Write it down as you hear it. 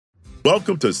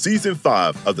Welcome to Season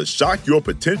 5 of the Shock Your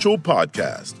Potential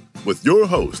podcast with your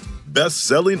host,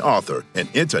 best-selling author and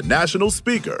international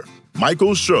speaker,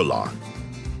 Michael Sherlock.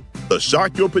 The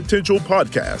Shock Your Potential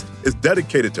podcast is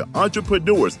dedicated to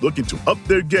entrepreneurs looking to up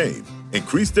their game,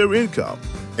 increase their income,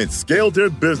 and scale their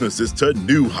businesses to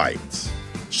new heights.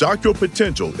 Shock Your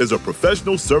Potential is a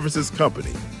professional services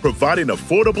company providing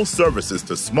affordable services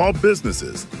to small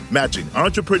businesses, matching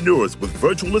entrepreneurs with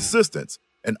virtual assistants,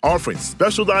 and offering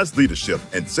specialized leadership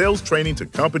and sales training to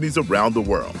companies around the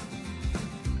world.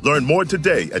 Learn more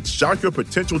today at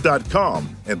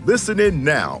shockyourpotential.com and listen in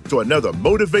now to another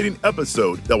motivating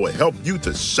episode that will help you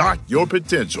to shock your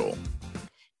potential.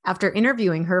 After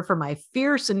interviewing her for my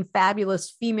Fierce and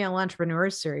Fabulous Female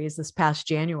Entrepreneurs series this past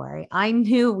January, I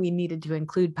knew we needed to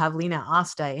include Pavlina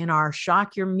Osta in our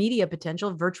Shock Your Media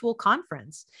Potential virtual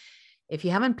conference. If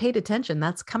you haven't paid attention,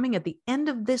 that's coming at the end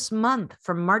of this month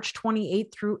from March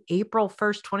 28th through April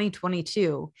 1st,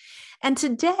 2022. And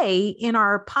today in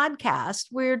our podcast,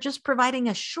 we're just providing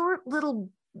a short little,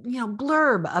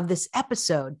 blurb of this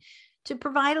episode to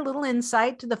provide a little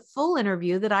insight to the full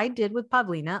interview that I did with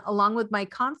Pavlina, along with my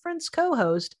conference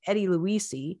co-host, Eddie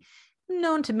Luisi,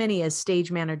 known to many as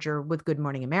stage manager with Good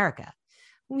Morning America.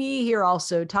 We here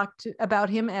also talked about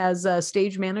him as a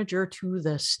stage manager to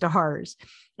the stars.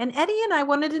 And Eddie and I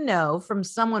wanted to know from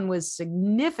someone with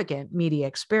significant media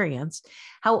experience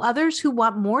how others who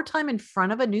want more time in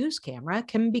front of a news camera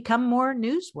can become more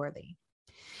newsworthy.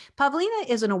 Pavlina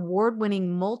is an award-winning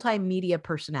multimedia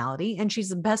personality, and she's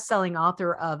the best-selling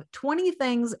author of 20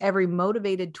 Things Every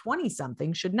Motivated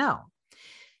 20-Something Should Know.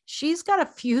 She's got a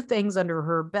few things under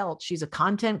her belt. She's a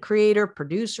content creator,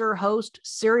 producer, host,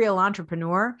 serial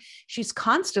entrepreneur. She's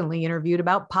constantly interviewed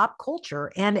about pop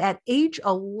culture. And at age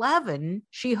 11,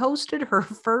 she hosted her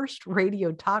first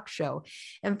radio talk show.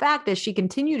 In fact, as she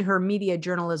continued her media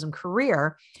journalism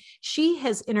career, she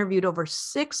has interviewed over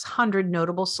 600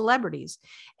 notable celebrities.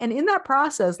 And in that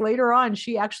process, later on,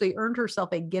 she actually earned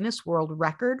herself a Guinness World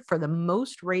Record for the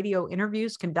most radio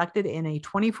interviews conducted in a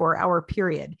 24-hour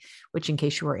period, which, in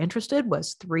case you were interested,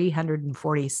 was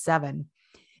 347.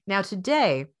 Now,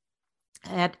 today,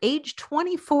 at age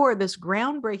 24, this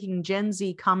groundbreaking Gen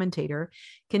Z commentator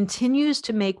continues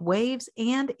to make waves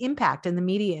and impact in the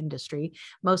media industry,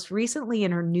 most recently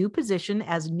in her new position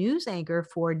as news anchor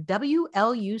for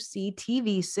WLUC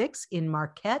TV6 in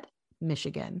Marquette,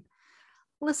 Michigan.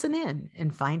 Listen in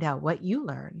and find out what you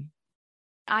learn.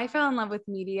 I fell in love with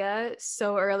media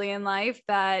so early in life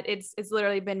that it's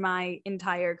literally been my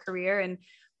entire career, and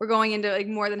we're going into like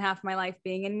more than half my life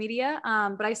being in media.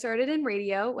 But I started in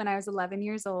radio when I was 11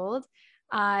 years old.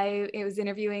 I was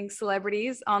interviewing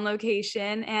celebrities on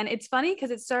location, and it's funny because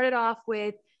it started off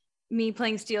with me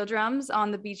playing steel drums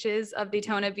on the beaches of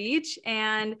Daytona Beach,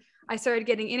 and I started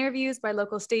getting interviews by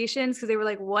local stations because they were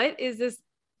like, "What is this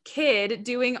kid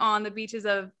doing on the beaches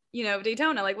of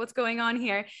Daytona? Like, what's going on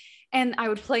here?" And I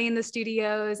would play in the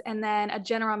studios. And then a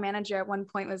general manager at one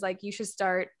point was like, "You should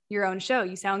start your own show.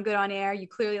 You sound good on air. You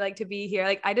clearly like to be here."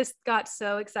 Like, I just got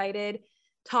so excited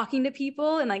talking to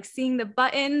people and like seeing the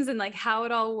buttons and like how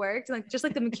it all worked. And like, just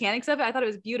like the mechanics of it. I thought it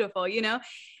was beautiful,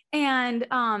 and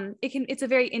it's a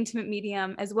very intimate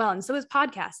medium as well. And so is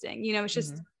podcasting, it's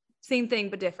just same thing,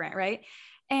 but different. Right.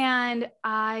 And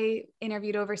I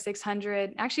interviewed over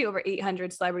 600, actually over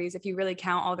 800 celebrities, if you really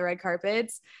count all the red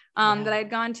carpets that I had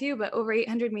gone to, but over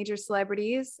 800 major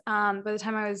celebrities. By the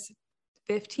time I was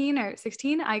 15 or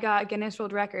 16, I got a Guinness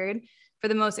World Record for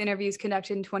the most interviews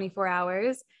conducted in 24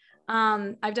 hours.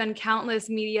 I've done countless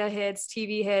media hits,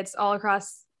 TV hits all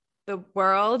across the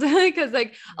world because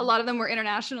like a lot of them were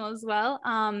international as well.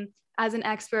 As an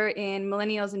expert in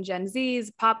millennials and Gen Zs,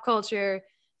 pop culture,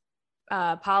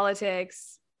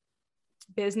 politics,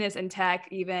 business and tech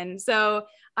even. So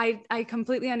I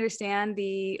completely understand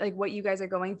what you guys are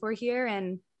going for here,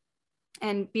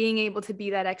 and being able to be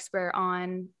that expert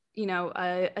on,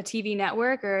 a TV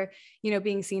network or,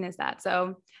 being seen as that.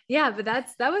 So yeah, but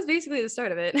that was basically the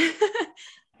start of it.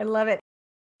 I love it.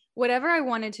 Whatever I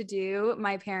wanted to do,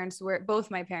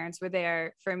 both my parents were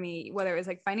there for me, whether it was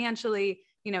like financially,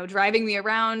 driving me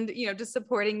around, just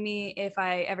supporting me if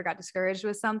I ever got discouraged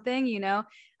with something,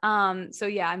 So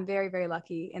yeah, I'm very, very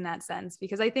lucky in that sense,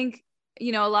 because I think,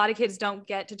 a lot of kids don't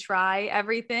get to try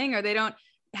everything, or they don't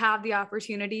have the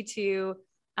opportunity to,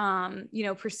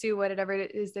 pursue whatever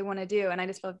it is they want to do. And I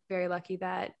just felt very lucky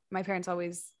that my parents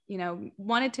always,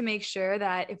 wanted to make sure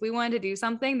that if we wanted to do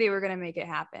something, they were going to make it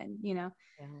happen, Yeah.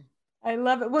 I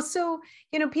love it. Well, so,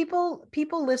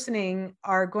 people listening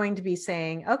are going to be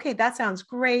saying, okay, that sounds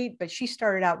great, but she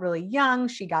started out really young.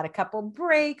 She got a couple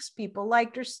breaks. People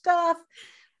liked her stuff.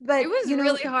 But it was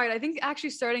really hard. I think actually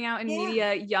starting out in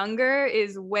media younger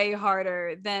is way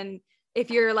harder than if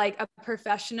you're like a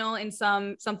professional in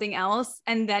something else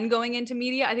and then going into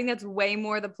media. I think that's way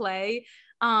more the play.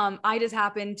 I just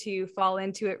happened to fall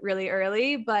into it really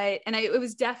early, but it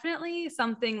was definitely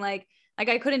something like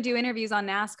I couldn't do interviews on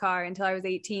NASCAR until I was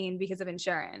 18 because of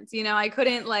insurance. You know, I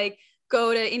couldn't like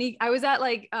go to any, I was at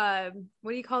like,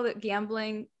 what do you call it?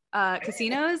 Gambling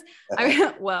casinos.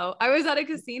 I was at a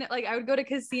casino. Like I would go to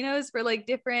casinos for like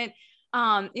different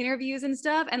interviews and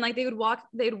stuff. And like they'd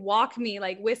walk me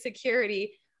like with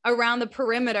security around the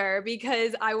perimeter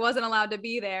because I wasn't allowed to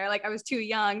be there. Like I was too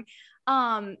young.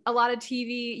 A lot of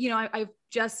TV, you know, I've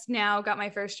just now got my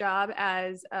first job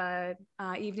as a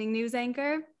evening news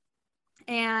anchor.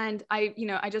 And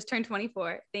I just turned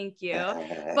 24. Thank you.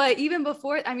 But even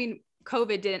before, I mean,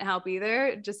 COVID didn't help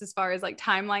either, just as far as like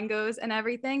timeline goes and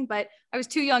everything, but I was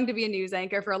too young to be a news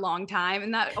anchor for a long time.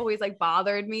 And that always like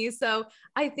bothered me. So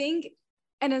I think,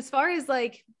 and as far as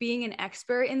like being an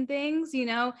expert in things, you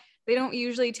know, they don't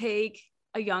usually take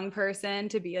a young person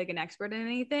to be like an expert in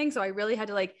anything. So I really had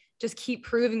to like just keep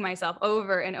proving myself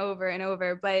over and over and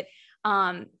over. But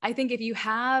I think if you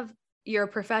have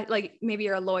your like maybe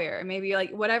you're a lawyer, maybe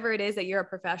like whatever it is that you're a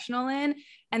professional in,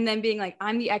 and then being like,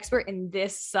 I'm the expert in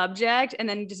this subject, and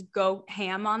then just go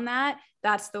ham on that,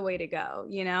 that's the way to go,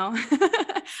 you know?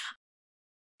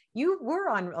 You were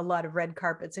on a lot of red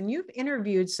carpets and you've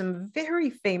interviewed some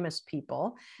very famous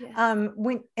people. Yeah.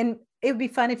 And it would be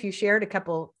fun if you shared a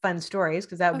couple fun stories,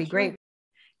 because that would be great.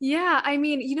 Yeah. I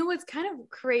mean, you know, what's kind of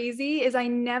crazy is I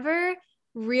never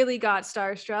really got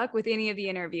starstruck with any of the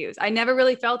interviews. I never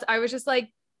really felt, I was just like,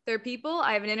 they're people,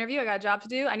 I have an interview, I got a job to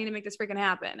do, I need to make this freaking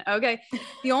happen. Okay.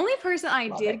 The only person I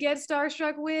did get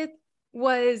starstruck with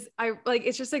was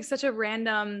it's just like such a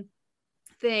random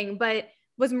thing, but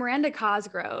was Miranda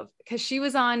Cosgrove, because she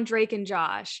was on Drake and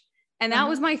Josh. And that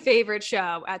was my favorite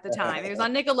show at the time. It was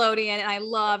on Nickelodeon and I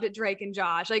loved Drake and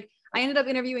Josh. Like I ended up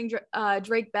interviewing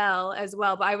Drake Bell as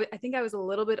well, but I think I was a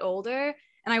little bit older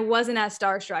and I wasn't as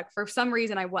starstruck for some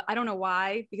reason. I don't know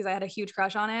why, because I had a huge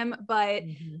crush on him, but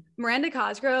Miranda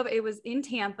Cosgrove, it was in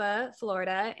Tampa,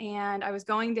 Florida. And I was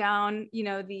going down, you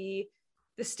know, the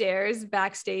stairs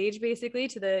backstage basically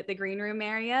to the green room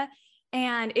area.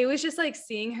 And it was just like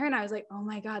seeing her and I was like, oh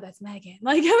my God, that's Megan.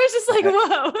 Like, I was just like,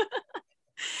 whoa.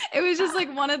 It was just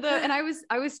like one of the, and I was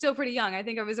still pretty young. I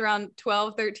think I was around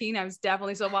 12, 13. I was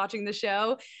definitely still watching the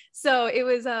show. So it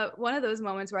was one of those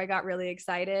moments where I got really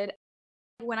excited.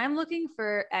 When I'm looking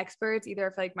for experts,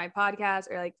 either for like my podcast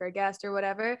or like for a guest or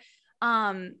whatever,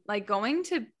 like going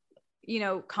to, you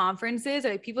know, conferences or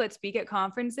like people that speak at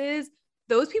conferences,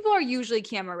 those people are usually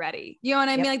camera ready. You know what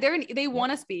I mean? Like they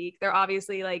want to speak. They're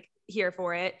obviously like here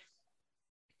for it.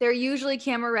 They're usually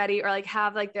camera ready or like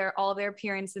have like all their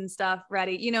appearance and stuff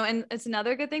ready, you know, and it's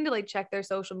another good thing to like check their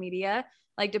social media.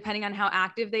 Like depending on how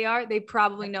active they are, they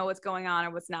probably know what's going on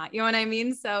or what's not, you know what I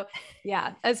mean? So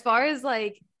yeah, as far as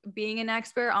like being an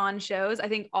expert on shows, I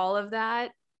think all of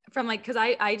that from like, cause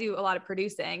I do a lot of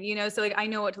producing, you know, so like I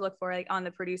know what to look for like on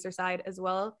the producer side as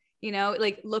well, you know,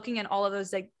 like looking at all of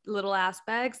those like little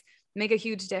aspects make a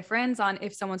huge difference on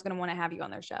if someone's going to want to have you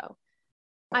on their show.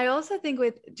 I also think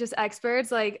with just experts,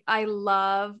 like I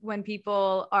love when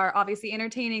people are obviously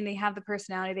entertaining, they have the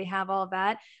personality, they have all of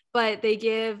that, but they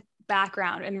give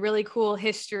background and really cool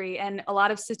history and a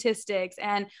lot of statistics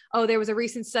and, oh, there was a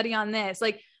recent study on this,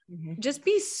 like just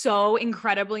be so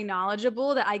incredibly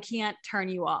knowledgeable that I can't turn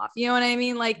you off. You know what I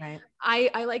mean? Like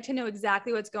I like to know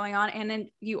exactly what's going on. And then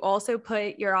you also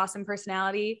put your awesome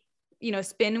personality, you know,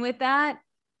 spin with that.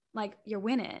 Like you're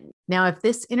winning. Now, if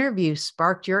this interview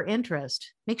sparked your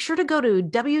interest, make sure to go to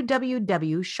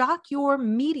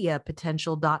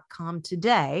www.shockyourmediapotential.com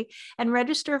today and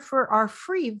register for our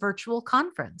free virtual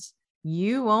conference.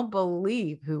 You won't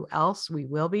believe who else we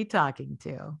will be talking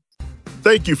to.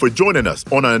 Thank you for joining us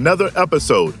on another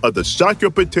episode of the Shock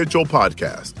Your Potential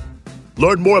podcast.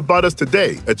 Learn more about us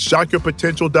today at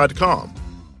shockyourpotential.com,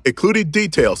 including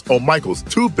details on Michael's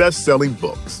 2 best-selling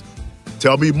books.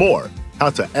 Tell me more. How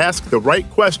to ask the right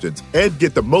questions and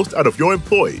get the most out of your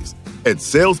employees, and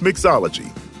sales mixology,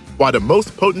 why the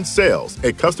most potent sales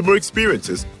and customer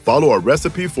experiences follow a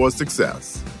recipe for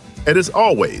success. And as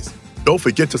always, don't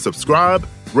forget to subscribe,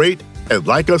 rate, and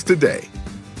like us today.